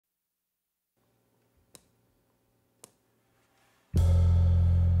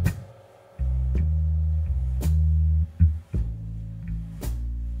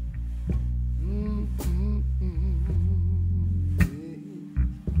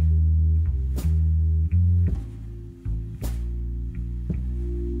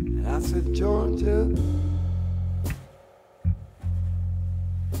Georgia.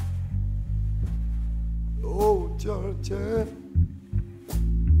 Oh, Georgia.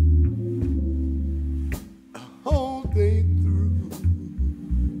 All day through.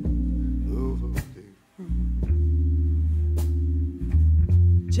 All day through.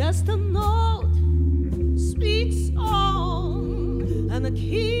 Just an old sweet song and it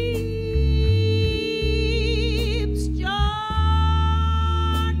keeps George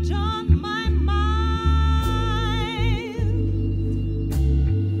on my mind.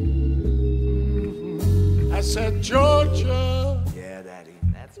 I said, Georgia. Yeah, Daddy,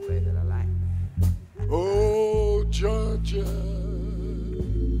 that's the way that I like. Oh, Georgia.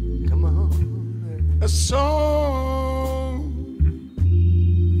 Come on. A song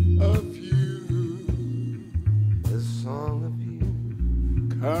of you. A song of you.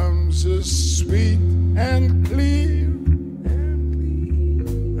 Comes as sweet and clear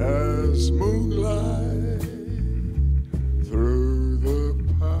as moonlight through the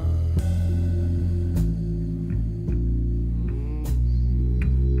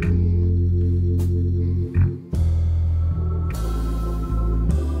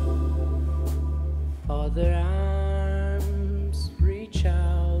Other arms reach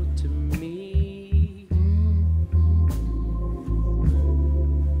out to me.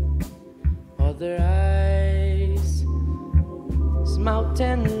 Other eyes smile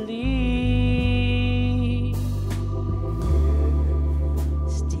tenderly.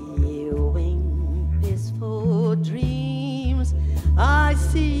 Still in peaceful dreams, I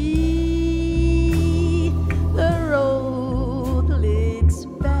see the road leads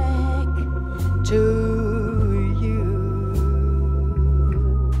back to you.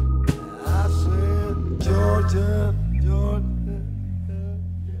 I said, Georgia, Georgia.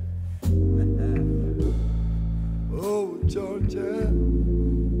 Oh, Georgia.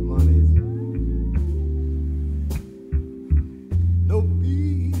 Come on, easy. No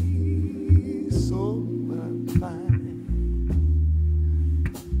peace on my mind.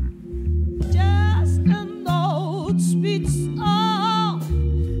 Just an old sweet song,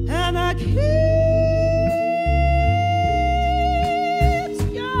 and I keep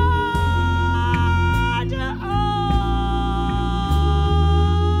Georgia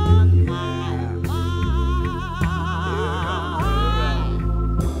on my mind.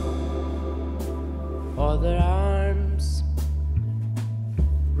 Other arms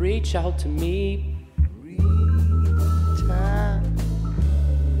reach out to me.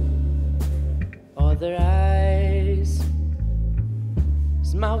 Other eyes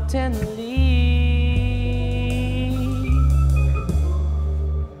smile tenderly.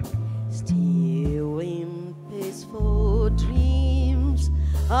 Still in peaceful dreams,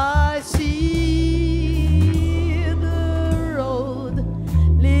 I see the road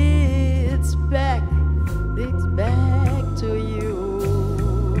leads back to you.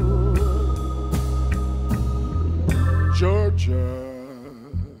 Georgia.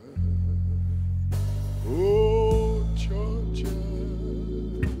 Oh, Georgia.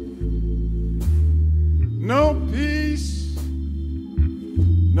 No peace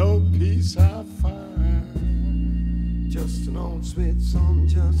I find. Just an old sweet song,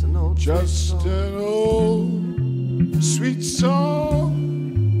 just an old sweet song. An old sweet song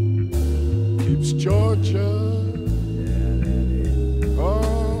keeps Georgia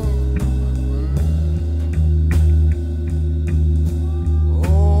on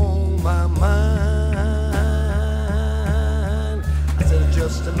my mind. I said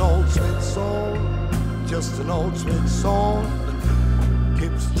just an old sweet song, just an old sweet song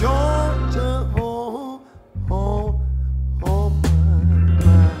keeps Georgia on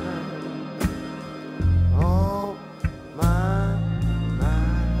my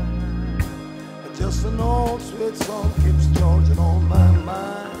mind. Just an old sweet song keeps Georgia on my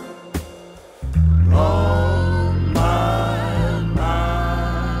mind. On my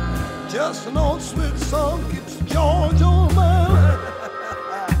mind. Just an old sweet song keeps Georgia on my mind.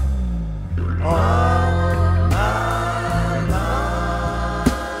 On my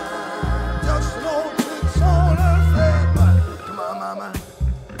mind. Just an old sweet song I said, come on, mama.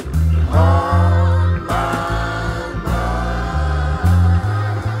 On my mind.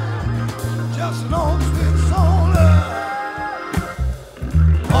 Just an old sweet song.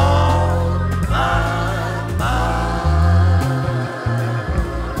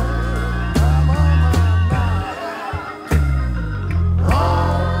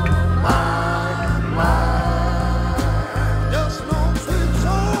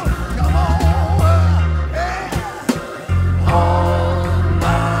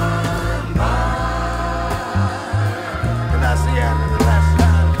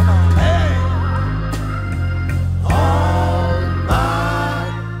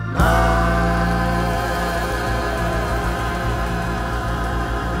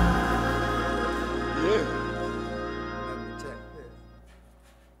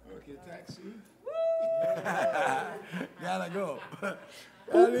 taxi. Gotta go.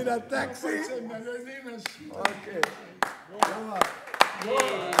 I need a taxi. Okay. Come on.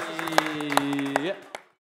 Yeah.